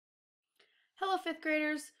Hello, fifth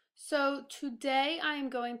graders. So today I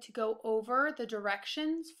am going to go over the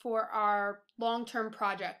directions for our long-term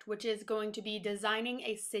project, which is going to be designing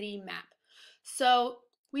a city map. So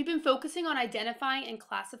we've been focusing on identifying and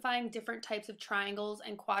classifying different types of triangles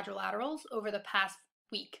and quadrilaterals over the past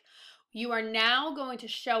week. You are now going to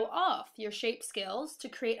show off your shape skills to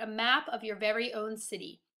create a map of your very own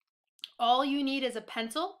city. All you need is a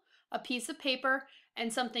pencil, a piece of paper,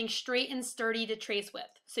 and something straight and sturdy to trace with.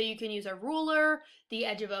 So you can use a ruler, the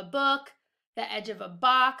edge of a book, the edge of a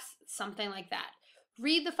box, something like that.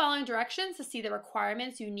 Read the following directions to see the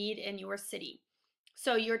requirements you need in your city.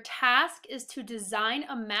 So your task is to design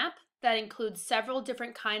a map that includes several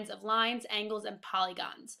different kinds of lines, angles, and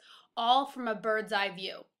polygons, all from a bird's eye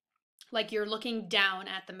view, like you're looking down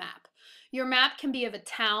at the map. Your map can be of a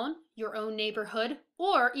town, your own neighborhood,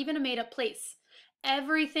 or even a made-up place.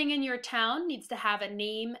 Everything in your town needs to have a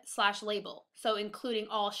name/label, so including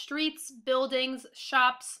all streets, buildings,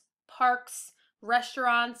 shops, parks,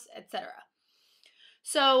 restaurants, etc.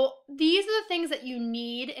 So these are the things that you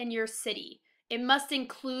need in your city. It must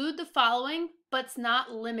include the following, but it's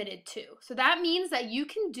not limited to. So that means that you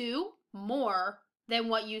can do more than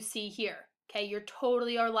what you see here. Okay, you're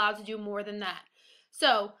totally allowed to do more than that.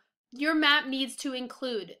 So your map needs to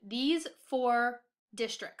include these 4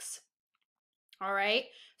 districts. All right,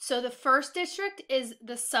 so the first district is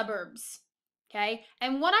the suburbs, okay?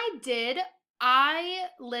 And what I did, I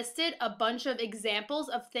listed a bunch of examples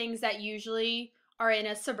of things that usually are in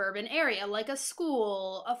a suburban area, like a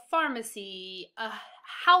school, a pharmacy,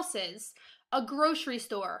 houses, a grocery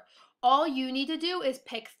store. All you need to do is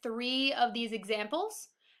pick 3 of these examples.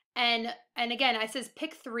 And again, I says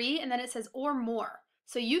pick 3, and then it says or more.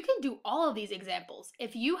 So you can do all of these examples.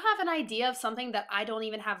 If you have an idea of something that I don't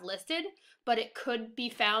even have listed, but it could be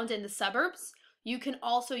found in the suburbs, you can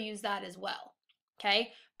also use that as well,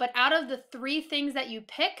 okay? But out of the 3 things that you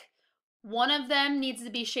pick, one of them needs to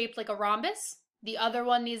be shaped like a rhombus, the other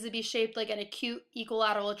one needs to be shaped like an acute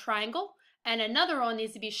equilateral triangle, and another one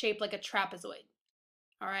needs to be shaped like a trapezoid,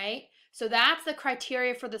 all right? So that's the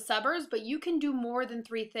criteria for the suburbs, but you can do more than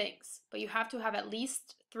 3 things, but you have to have at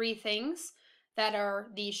least 3 things that are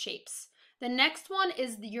these shapes. The next one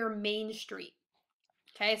is your main street.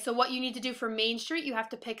 Okay, so what you need to do for Main Street, you have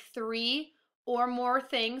to pick 3 or more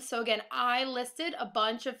things. So again, I listed a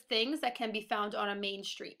bunch of things that can be found on a main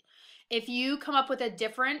street. If you come up with a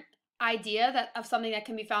different idea of something that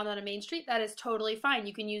can be found on a main street, that is totally fine.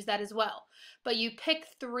 You can use that as well. But you pick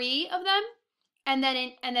 3 of them, and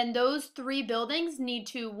then those 3 buildings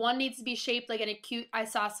one needs to be shaped like an acute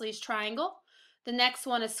isosceles triangle. The next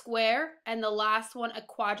one a square, and the last one a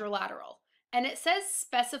quadrilateral. And it says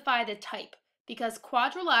specify the type, because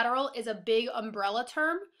quadrilateral is a big umbrella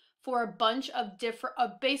term for a bunch of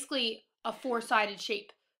basically a 4-sided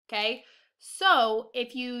shape, okay? So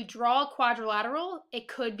if you draw a quadrilateral, it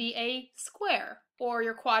could be a square, or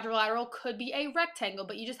your quadrilateral could be a rectangle,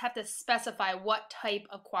 but you just have to specify what type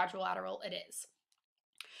of quadrilateral it is.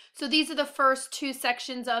 So these are the first 2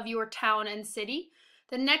 sections of your town and city.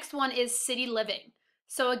 The next one is city living.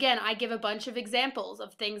 So again, I give a bunch of examples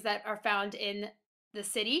of things that are found in the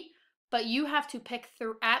city, but you have to pick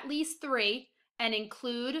at least 3 and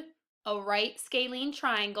include a right scalene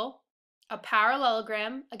triangle, a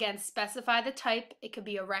parallelogram, again, specify the type. It could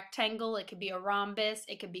be a rectangle, it could be a rhombus,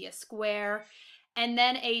 it could be a square, and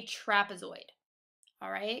then a trapezoid,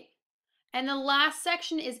 all right? And the last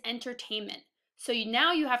section is entertainment. So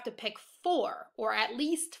now you have to pick 4, or at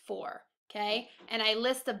least 4, okay? And I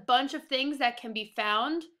list a bunch of things that can be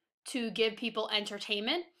found to give people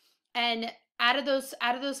entertainment. And out of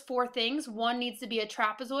those 4 things, one needs to be a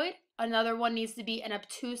trapezoid, another one needs to be an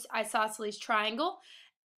obtuse isosceles triangle,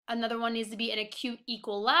 another one needs to be an acute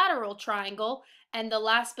equilateral triangle, and the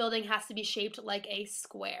last building has to be shaped like a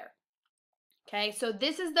square. Okay, so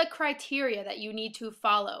this is the criteria that you need to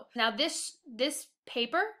follow. Now this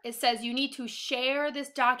paper, it says you need to share this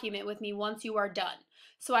document with me once you are done,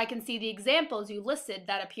 so I can see the examples you listed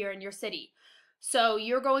that appear in your city. So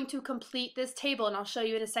you're going to complete this table, and I'll show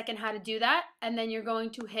you in a second how to do that, and then you're going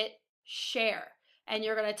to hit share, and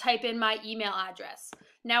you're going to type in my email address.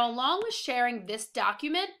 Now, along with sharing this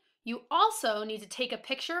document, you also need to take a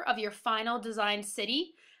picture of your final designed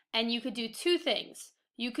city, and you could do 2 things.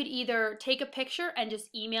 You could either take a picture and just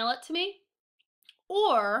email it to me,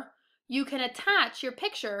 or you can attach your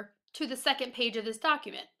picture to the second page of this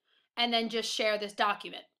document and then just share this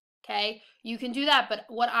document, okay? You can do that, but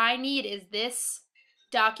what I need is this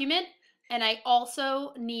document, and I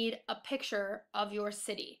also need a picture of your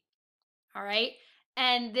city, all right?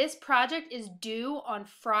 And this project is due on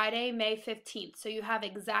Friday, May 15th, so you have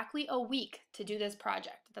exactly a week to do this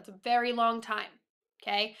project. That's a very long time,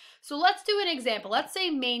 okay? So let's do an example. Let's say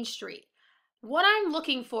Main Street. What I'm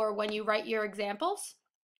looking for when you write your examples,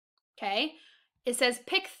 okay, it says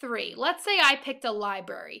pick 3. Let's say I picked a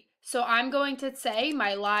library. So I'm going to say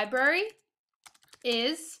my library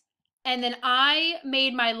is, and then I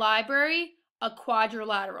made my library a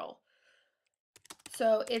quadrilateral.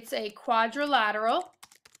 So it's a quadrilateral,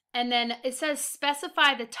 and then it says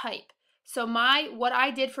specify the type. So what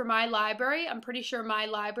I did for my library, I'm pretty sure my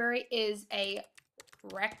library is a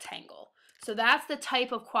rectangle. So that's the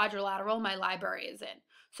type of quadrilateral my library is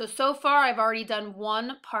in. So far I've already done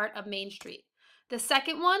one part of Main Street. The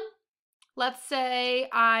second one, let's say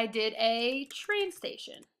I did a train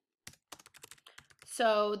station.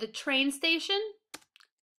 So the train station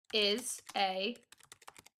is an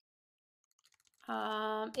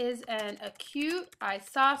acute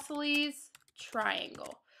isosceles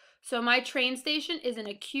triangle. So my train station is an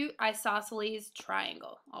acute isosceles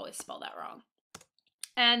triangle. Always spell that wrong.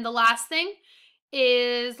 And the last thing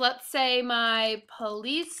is, let's say my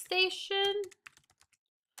police station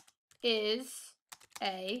is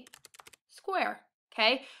a square.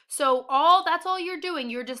 Okay, so that's all you're doing.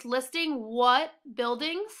 You're just listing what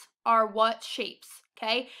buildings are what shapes.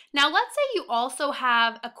 Okay, now let's say you also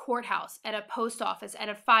have a courthouse and a post office and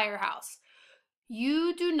a firehouse.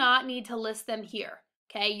 You do not need to list them here.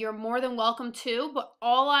 Okay, you're more than welcome to, but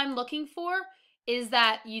all I'm looking for is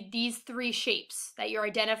that these 3 shapes, that you're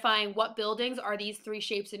identifying what buildings are these 3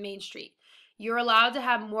 shapes in Main Street. You're allowed to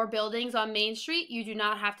have more buildings on Main Street. You do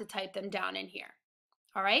not have to type them down in here.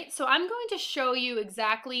 All right, so I'm going to show you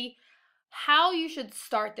exactly how you should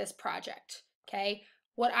start this project, okay?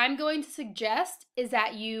 What I'm going to suggest is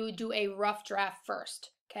that you do a rough draft first,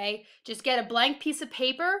 okay? Just get a blank piece of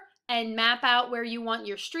paper and map out where you want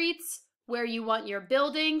your streets, where you want your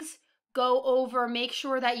buildings. Go over, make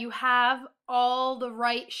sure that you have all the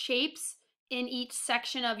right shapes in each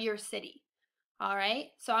section of your city, all right?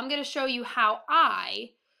 So I'm going to show you how I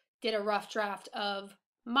did a rough draft of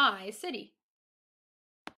my city.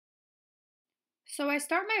 So I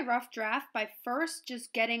start my rough draft by first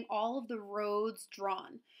just getting all of the roads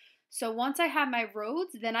drawn. So once I have my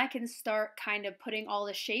roads, then I can start kind of putting all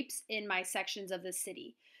the shapes in my sections of the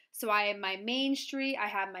city. So I have my main street, I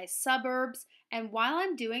have my suburbs, and while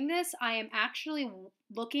I'm doing this, I am actually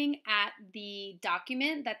looking at the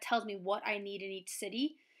document that tells me what I need in each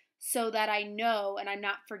city so that I know and I'm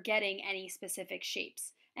not forgetting any specific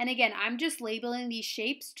shapes. And again, I'm just labeling these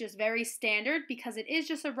shapes just very standard because it is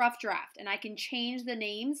just a rough draft and I can change the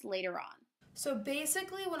names later on. So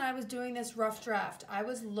basically when I was doing this rough draft, I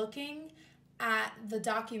was looking at the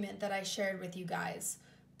document that I shared with you guys.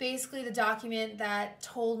 Basically the document that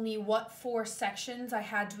told me what 4 sections I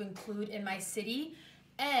had to include in my city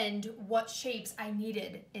and what shapes I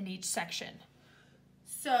needed in each section.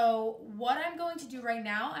 So what I'm going to do right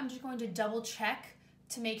now, I'm just going to double check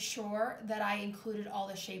to make sure that I included all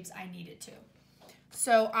the shapes I needed to.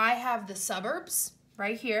 So I have the suburbs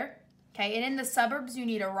right here, okay, and in the suburbs you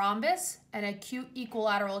need a rhombus, an acute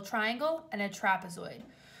equilateral triangle, and a trapezoid.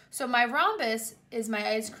 So my rhombus is my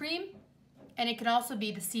ice cream, and it can also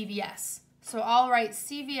be the CVS. So I'll write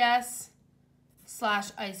CVS /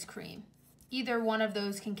 ice cream. Either one of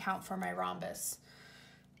those can count for my rhombus.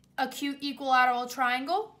 Acute equilateral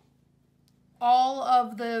triangle, all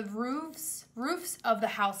of the roofs of the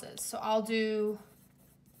houses. So I'll do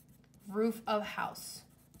roof of house.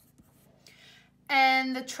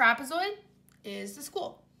 And the trapezoid is the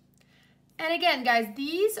school. And again, guys,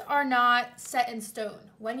 these are not set in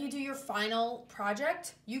stone. When you do your final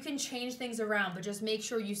project, you can change things around, but just make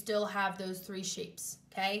sure you still have those 3 shapes,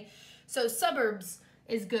 okay? So suburbs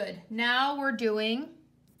is good. Now we're doing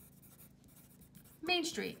Main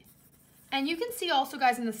Street. And you can see also,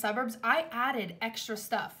 guys, in the suburbs, I added extra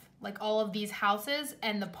stuff, like all of these houses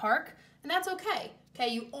and the park, and that's okay. Okay,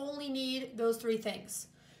 you only need those 3 things.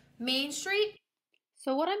 Main Street.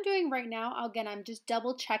 So what I'm doing right now, again, I'm just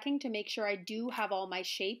double checking to make sure I do have all my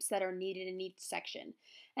shapes that are needed in each section.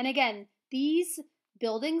 And again, these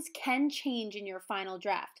buildings can change in your final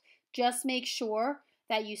draft. Just make sure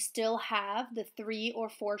that you still have the 3 or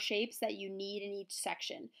 4 shapes that you need in each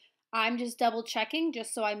section. I'm just double checking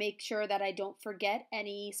just so I make sure that I don't forget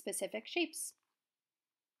any specific shapes.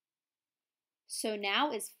 So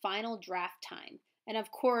now is final draft time. And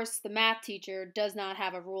of course, the math teacher does not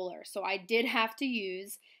have a ruler, so I did have to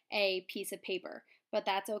use a piece of paper, but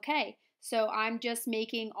that's okay. So I'm just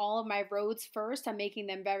making all of my roads first. I'm making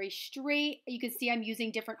them very straight. You can see I'm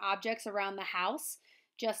using different objects around the house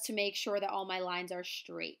just to make sure that all my lines are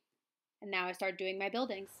straight. And now I start doing my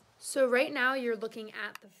buildings. So right now you're looking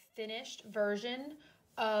at the finished version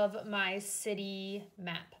of my city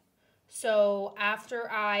map. So after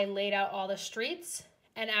I laid out all the streets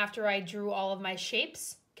and after I drew all of my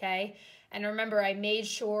shapes, okay, and remember I made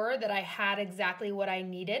sure that I had exactly what I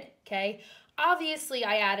needed, okay. Obviously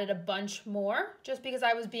I added a bunch more just because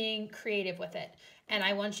I was being creative with it. And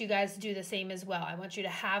I want you guys to do the same as well. I want you to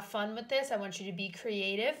have fun with this. I want you to be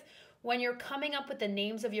creative. When you're coming up with the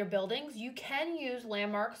names of your buildings, you can use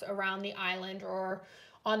landmarks around the island or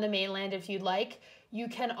on the mainland if you'd like. You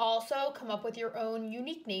can also come up with your own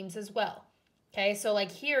unique names as well. Okay, so like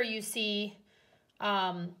here you see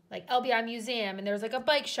like LBI Museum, and there's like a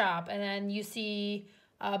bike shop, and then you see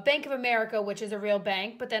Bank of America, which is a real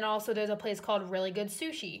bank, but then also there's a place called Really Good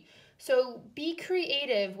Sushi. So be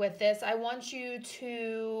creative with this. I want you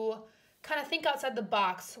to kind of think outside the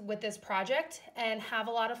box with this project and have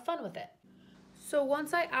a lot of fun with it. So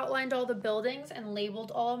once I outlined all the buildings and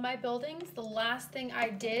labeled all of my buildings, the last thing I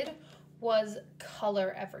did was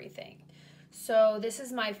color everything. So this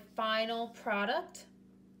is my final product,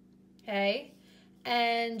 okay?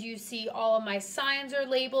 And you see all of my signs are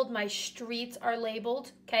labeled, my streets are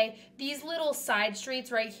labeled, okay? These little side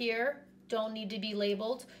streets right here don't need to be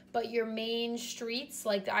labeled, but your main streets,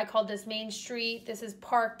 like I called this Main Street, this is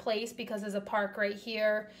Park Place because there's a park right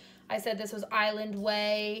here. I said this was Island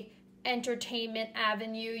Way, Entertainment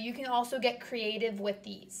Avenue. You can also get creative with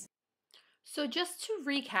these. So just to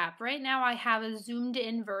recap, right now I have a zoomed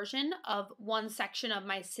in version of one section of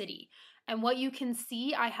my city. And what you can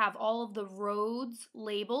see, I have all of the roads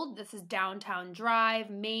labeled. This is Downtown Drive,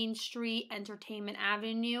 Main Street, Entertainment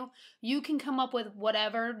Avenue. You can come up with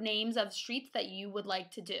whatever names of streets that you would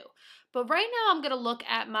like to do. But right now I'm going to look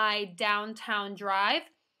at my Downtown Drive,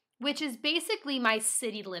 which is basically my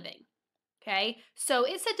city living. Okay, so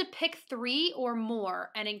it said to pick 3 or more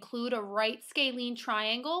and include a right scalene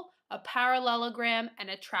triangle, a parallelogram, and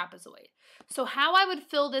a trapezoid. So how I would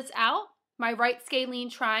fill this out, my right scalene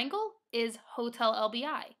triangle is Hotel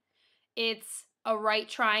LBI. It's a right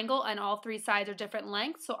triangle and all 3 sides are different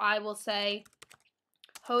lengths. So I will say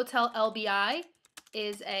Hotel LBI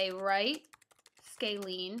is a right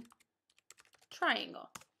scalene triangle.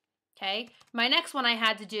 Okay, my next one I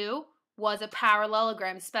had to do was a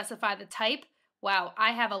parallelogram, specify the type. Wow,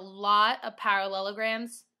 I have a lot of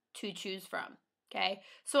parallelograms to choose from. Okay,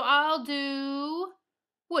 so I'll do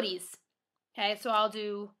Woody's. Okay, so I'll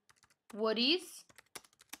do Woody's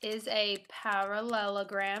is a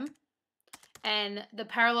parallelogram, and the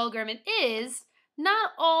parallelogram it is,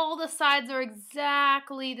 not all the sides are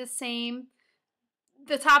exactly the same.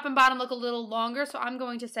 The top and bottom look a little longer, so I'm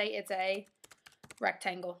going to say it's a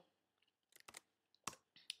rectangle.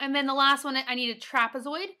 And then the last one, I need a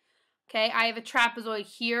trapezoid. Okay, I have a trapezoid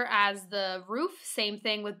here as the roof. Same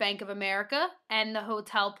thing with Bank of America and the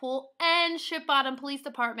hotel pool and Ship Bottom Police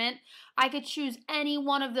Department. I could choose any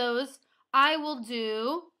one of those. I will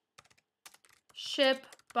do Ship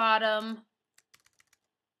Bottom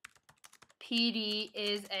PD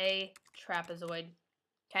is a trapezoid.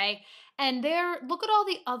 Okay, and there, look at all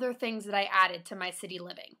the other things that I added to my city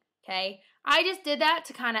living. Okay, I just did that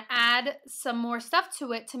to kind of add some more stuff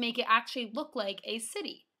to it to make it actually look like a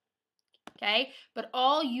city. Okay, but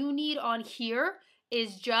all you need on here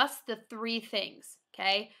is just the 3 things.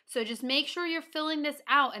 Okay, so just make sure you're filling this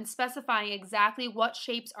out and specifying exactly what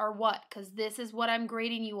shapes are what, because this is what I'm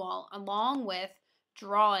grading you all along with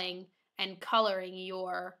drawing and coloring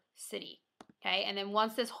your city. Okay, and then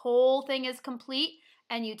once this whole thing is complete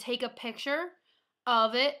and you take a picture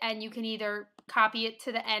of it, and you can either copy it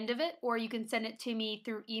to the end of it or you can send it to me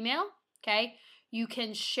through email. Okay, you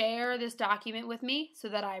can share this document with me so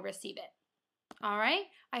that I receive it. All right,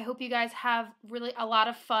 I hope you guys have really a lot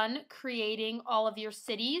of fun creating all of your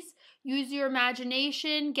cities. Use your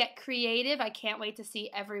imagination, get creative. I can't wait to see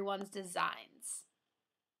everyone's design.